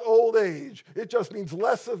worried about old age. It just means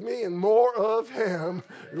less of me and more of him.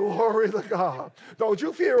 Glory to God. Don't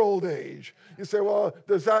you fear old age. You say, well,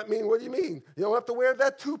 does that mean, what do you mean? You don't have to wear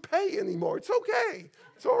that toupee anymore. It's okay.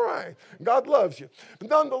 It's all right. God loves you. But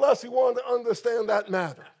nonetheless, we want to understand that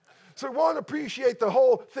matter. So we want to appreciate the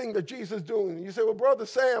whole thing that Jesus is doing. You say, well, Brother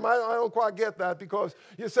Sam, I don't quite get that because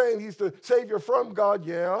you're saying he's the Savior from God,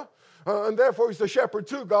 yeah. And therefore he's the shepherd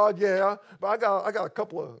to God, yeah. But I got a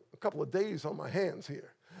couple of days on my hands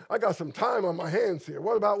here. I got some time on my hands here.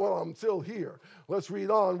 What about while I'm still here? Let's read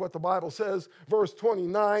on what the Bible says, verse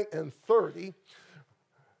 29 and 30.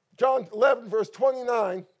 John 11, verse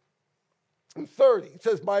 29 and 30. It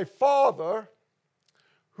says, my Father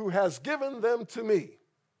who has given them to me.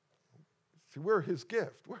 See, we're his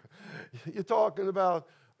gift. You're talking about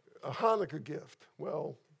a Hanukkah gift.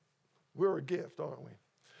 Well, we're a gift, aren't we?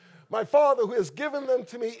 My Father who has given them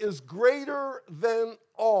to me is greater than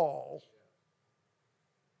all,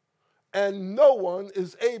 and no one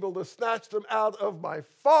is able to snatch them out of my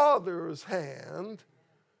Father's hand.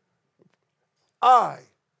 I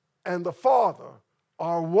and the Father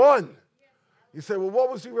are one. You say, well, what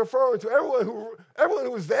was he referring to? Everyone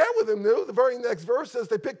who was there with him knew. The very next verse says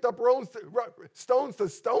they picked up stones to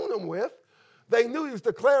stone him with. They knew he was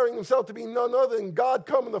declaring himself to be none other than God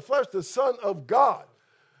come in the flesh, the Son of God.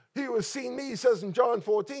 He who has seen me, he says in John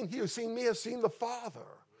 14, he who has seen me has seen the Father.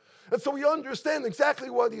 And so we understand exactly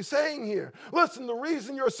what he's saying here. Listen, the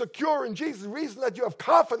reason you're secure in Jesus, the reason that you have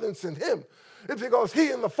confidence in him, is because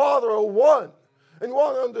he and the Father are one. And you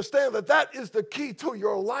want to understand that that is the key to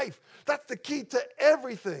your life. That's the key to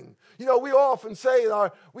everything. You know, we often say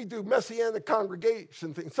we do Messianic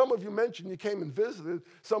congregation things. Some of you mentioned you came and visited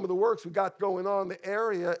some of the works we got going on in the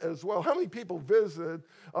area as well. How many people visited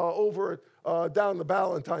over down the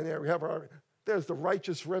Ballantyne area? There's the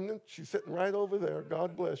righteous remnant. She's sitting right over there.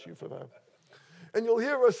 God bless you for that. And you'll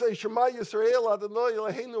hear us say, Shema Yisrael Adonai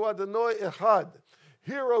Eloheinu Adonai Echad.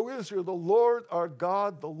 Hear, O Israel, the Lord our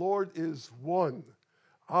God, the Lord is one.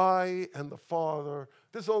 I and the Father.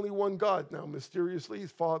 There's only one God now, mysteriously.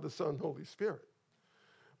 He's Father, Son, Holy Spirit.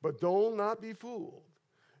 But don't not be fooled.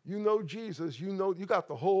 You know Jesus. You got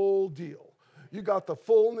the whole deal. You got the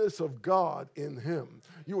fullness of God in him.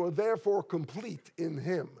 You are therefore complete in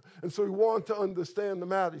him. And so we want to understand the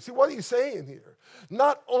matter. See what he's saying here.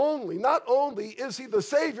 Not only is he the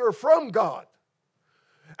Savior from God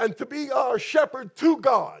and to be our shepherd to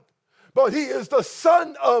God, but he is the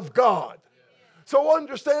Son of God So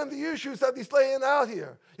understand the issues that he's laying out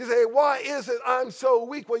here. You say, why is it I'm so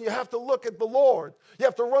weak? Well, you have to look at the Lord. You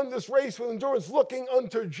have to run this race with endurance, looking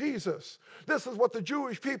unto Jesus. This is what the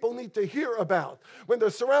Jewish people need to hear about when they're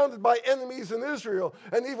surrounded by enemies in Israel,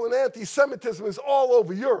 and even when anti-Semitism is all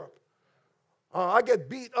over Europe. I get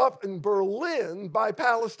beat up in Berlin by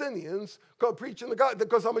Palestinians preaching the God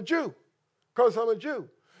because I'm a Jew. Because I'm a Jew.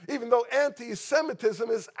 Even though anti-Semitism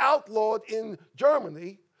is outlawed in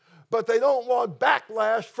Germany, but they don't want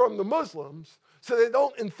backlash from the Muslims, so they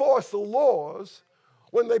don't enforce the laws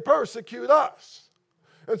when they persecute us.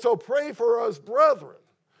 And so pray for us, brethren.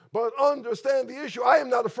 But understand the issue. I am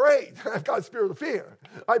not afraid. I've got a spirit of fear.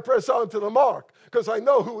 I press on to the mark because I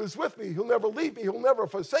know who is with me. He'll never leave me. He'll never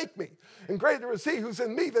forsake me. And greater is he who's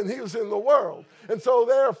in me than he who's in the world. And so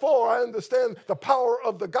therefore, I understand the power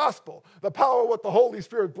of the gospel, the power of what the Holy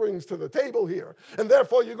Spirit brings to the table here. And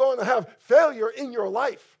therefore, you're going to have failure in your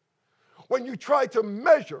life when you try to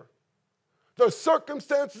measure the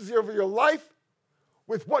circumstances of your life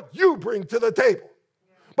with what you bring to the table.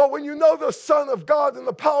 But when you know the Son of God and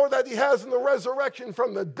the power that he has in the resurrection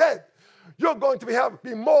from the dead, you're going to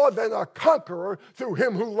be more than a conqueror through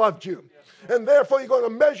him who loved you. And therefore, you're going to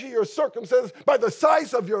measure your circumstances by the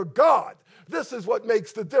size of your God. This is what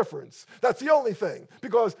makes the difference. That's the only thing,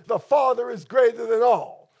 because the Father is greater than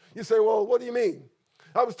all. You say, well, what do you mean?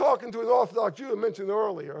 I was talking to an Orthodox Jew I mentioned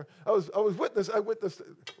earlier. I witnessed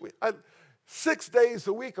 6 days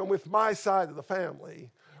a week I'm with my side of the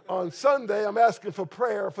family. On Sunday, I'm asking for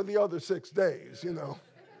prayer for the other 6 days, you know.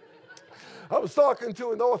 I was talking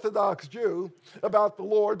to an Orthodox Jew about the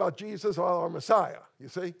Lord, about Jesus, or our Messiah, you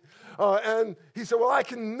see. And he said, well, I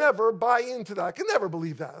can never buy into that. I can never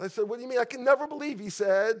believe that. I said, what do you mean? I can never believe, he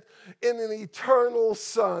said, in an eternal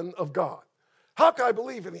Son of God. How can I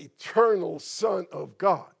believe in an eternal Son of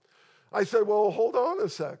God? I said, well, hold on a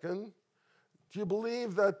second. Do you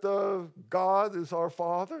believe that God is our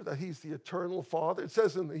Father, that he's the eternal Father? It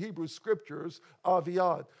says in the Hebrew Scriptures,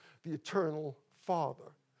 Aviad, the eternal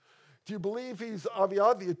Father. Do you believe he's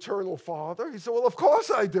Aviad, the eternal Father? He said, well, of course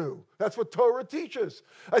I do. That's what Torah teaches.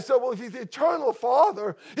 I said, well, if he's the eternal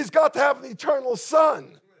Father, he's got to have an eternal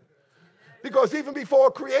Son. Because even before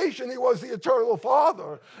creation, he was the eternal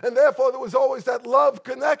Father. And therefore, there was always that love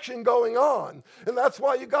connection going on. And that's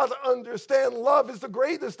why you got to understand love is the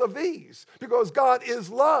greatest of these. Because God is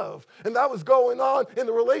love. And that was going on in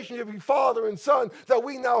the relationship between Father and Son that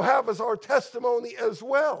we now have as our testimony as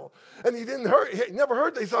well. And he never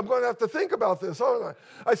heard this. He said, I'm going to have to think about this, aren't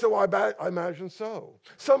I? I said, well, I imagine so.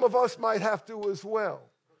 Some of us might have to as well.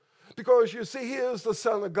 Because you see, he is the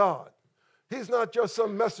Son of God. He's not just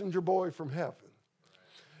some messenger boy from heaven.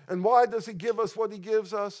 And why does he give us what he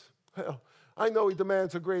gives us? Well, I know he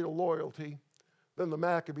demands a greater loyalty than the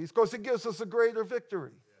Maccabees because he gives us a greater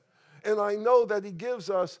victory. And I know that he gives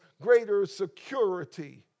us greater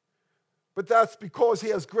security. But that's because he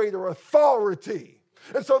has greater authority.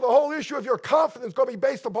 And so the whole issue of your confidence is going to be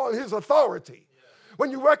based upon his authority.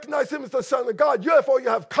 When you recognize him as the Son of God, therefore you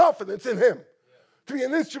have confidence in him. To be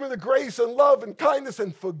an instrument of grace and love and kindness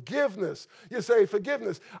and forgiveness. You say,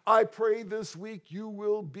 forgiveness. I pray this week you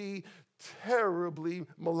will be terribly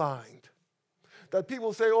maligned. That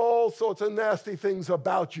people say all sorts of nasty things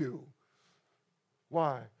about you.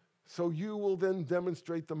 Why? So you will then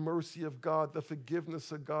demonstrate the mercy of God, the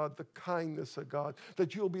forgiveness of God, the kindness of God,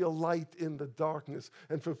 that you'll be a light in the darkness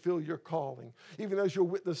and fulfill your calling, even as you're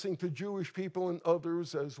witnessing to Jewish people and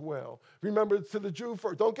others as well. Remember, it's to the Jew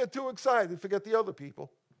first. Don't get too excited. Forget the other people.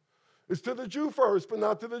 It's to the Jew first, but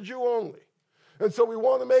not to the Jew only. And so we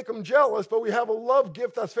want to make them jealous, but we have a love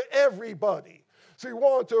gift that's for everybody. So we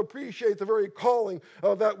want to appreciate the very calling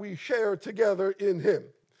that we share together in him.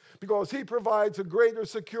 Because he provides a greater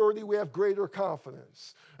security, we have greater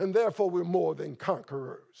confidence. And therefore, we're more than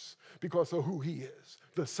conquerors because of who he is,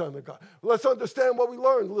 the Son of God. Let's understand what we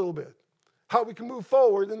learned a little bit, how we can move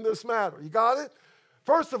forward in this matter. You got it?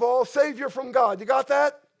 First of all, Savior from God. You got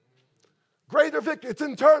that? Greater victory. It's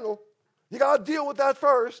internal. You got to deal with that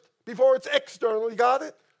first before it's external. You got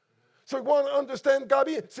it? So we want to understand God.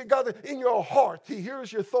 See, God in your heart. He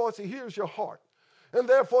hears your thoughts. He hears your heart. And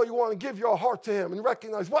therefore, you want to give your heart to him and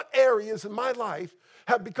recognize what areas in my life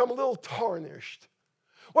have become a little tarnished.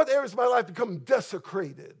 What areas of my life become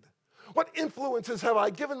desecrated? What influences have I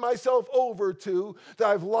given myself over to that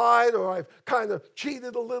I've lied or I've kind of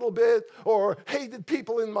cheated a little bit or hated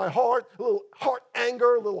people in my heart, a little heart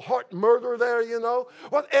anger, a little heart murder there, you know?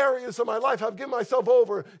 What areas of my life have I given myself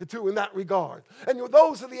over to in that regard? And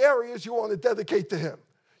those are the areas you want to dedicate to him.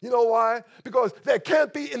 You know why? Because there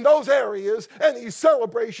can't be in those areas any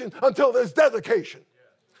celebration until there's dedication.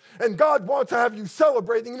 And God wants to have you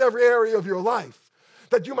celebrating in every area of your life,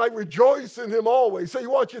 that you might rejoice in him always. So he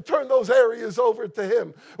wants you to turn those areas over to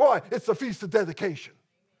him. Why? It's the Feast of Dedication.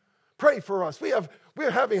 Pray for us.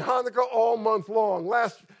 We're having Hanukkah all month long.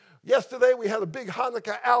 Yesterday, we had a big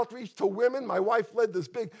Hanukkah outreach to women. My wife led this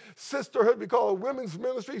big sisterhood. We call it women's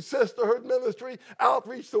ministry, sisterhood ministry,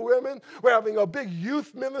 outreach to women. We're having a big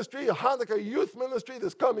youth ministry, a Hanukkah youth ministry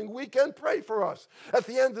this coming weekend. Pray for us. At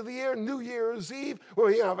the end of the year, New Year's Eve,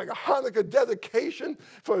 we're having a Hanukkah dedication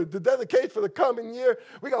to dedicate for the coming year.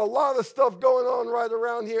 We got a lot of stuff going on right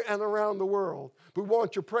around here and around the world. We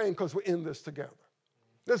want you praying because we're in this together.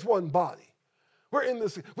 There's one body. We're in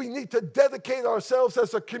this. We need to dedicate ourselves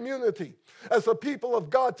as a community, as a people of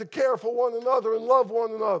God, to care for one another and love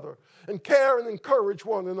one another and care and encourage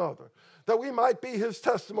one another, that we might be his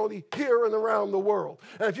testimony here and around the world.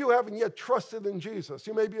 And if you haven't yet trusted in Jesus,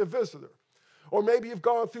 you may be a visitor, or maybe you've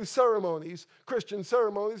gone through ceremonies, Christian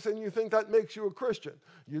ceremonies, and you think that makes you a Christian.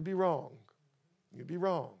 You'd be wrong. You'd be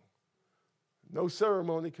wrong. No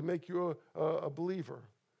ceremony can make you a believer.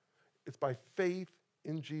 It's by faith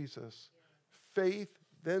in Jesus. Faith,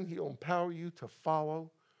 then he'll empower you to follow,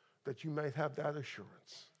 that you might have that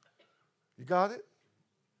assurance. You got it?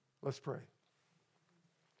 Let's pray.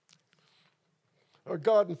 Our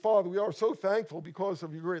God and Father, we are so thankful because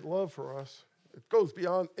of your great love for us. It goes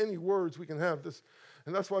beyond any words we can have this,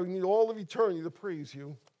 and that's why we need all of eternity to praise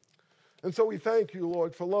you. And so we thank you,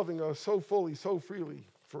 Lord, for loving us so fully, so freely,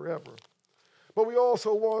 forever. But we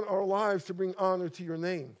also want our lives to bring honor to your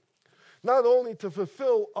name. Not only to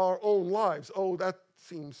fulfill our own lives. Oh, that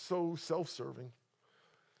seems so self-serving.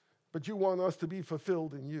 But you want us to be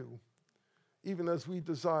fulfilled in you, even as we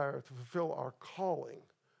desire to fulfill our calling,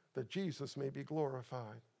 that Jesus may be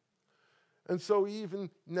glorified. And so even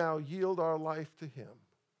now, yield our life to him.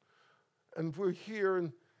 And we're here,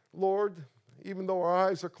 and Lord, even though our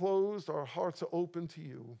eyes are closed, our hearts are open to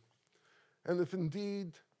you. And if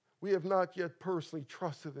indeed we have not yet personally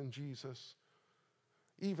trusted in Jesus,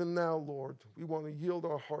 even now, Lord, we want to yield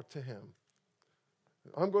our heart to him.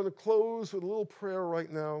 I'm going to close with a little prayer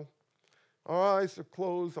right now. Our eyes are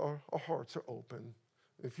closed, our hearts are open.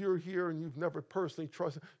 If you're here and you've never personally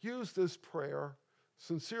trusted, use this prayer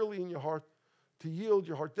sincerely in your heart to yield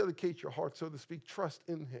your heart, dedicate your heart, so to speak, trust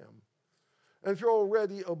in him. And if you're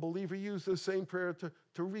already a believer, use this same prayer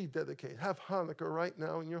to rededicate. Have Hanukkah right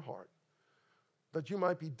now in your heart, that you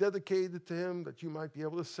might be dedicated to him, that you might be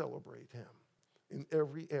able to celebrate him in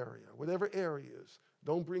every area, whatever areas.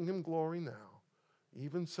 Don't bring him glory now.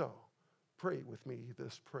 Even so, pray with me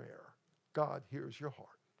this prayer. God hears your heart.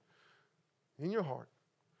 In your heart,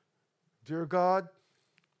 dear God,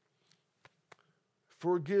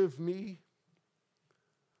 forgive me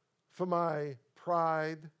for my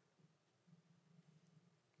pride,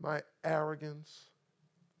 my arrogance.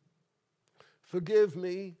 Forgive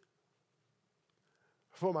me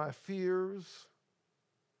for my fears,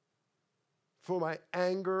 for my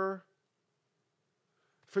anger.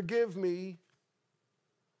 Forgive me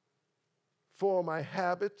for my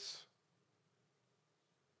habits.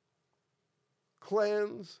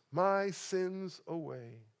 Cleanse my sins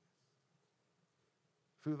away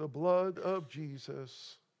through the blood of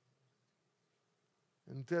Jesus,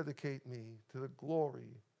 and dedicate me to the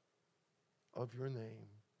glory of your name.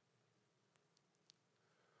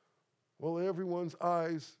 Well, everyone's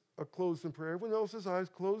eyes are closed in prayer. Everyone else's eyes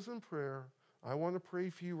closed in prayer. I want to pray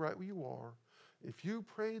for you right where you are. If you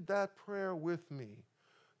prayed that prayer with me,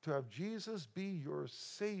 to have Jesus be your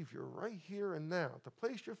Savior right here and now, to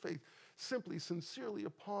place your faith simply, sincerely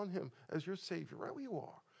upon him as your Savior right where you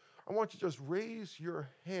are, I want you to just raise your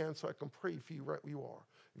hand so I can pray for you right where you are.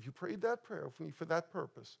 If you prayed that prayer for me for that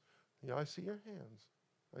purpose, yeah, I see your hands.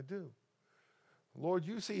 I do. Lord,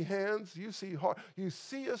 you see hands, you see heart. You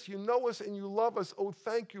see us, you know us, and you love us. Oh,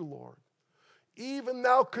 thank you, Lord. Even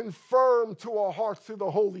now confirm to our hearts through the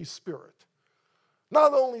Holy Spirit,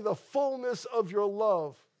 not only the fullness of your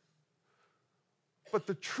love, but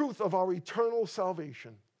the truth of our eternal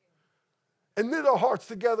salvation. And knit our hearts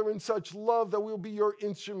together in such love that we'll be your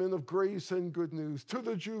instrument of grace and good news, to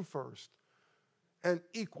the Jew first, and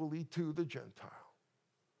equally to the Gentile.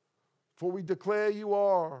 For we declare you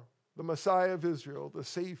are the Messiah of Israel, the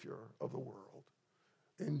Savior of the world.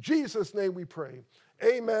 In Jesus' name we pray.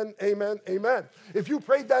 Amen, amen, amen. If you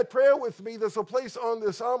prayed that prayer with me, there's a place on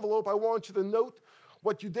this envelope. I want you to note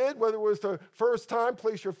what you did, whether it was the first time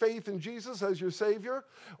place your faith in Jesus as your Savior,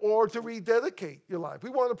 or to rededicate your life. We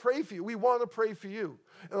want to pray for you. We want to pray for you.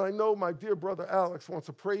 And I know my dear brother Alex wants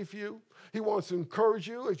to pray for you. He wants to encourage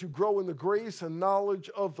you as you grow in the grace and knowledge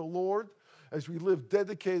of the Lord, as we live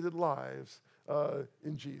dedicated lives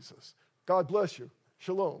in Jesus. God bless you.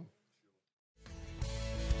 Shalom.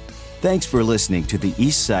 Thanks for listening to the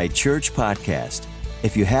Eastside Church Podcast.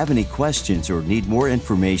 If you have any questions or need more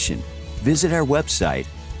information, visit our website,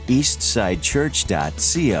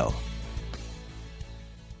 eastsidechurch.co.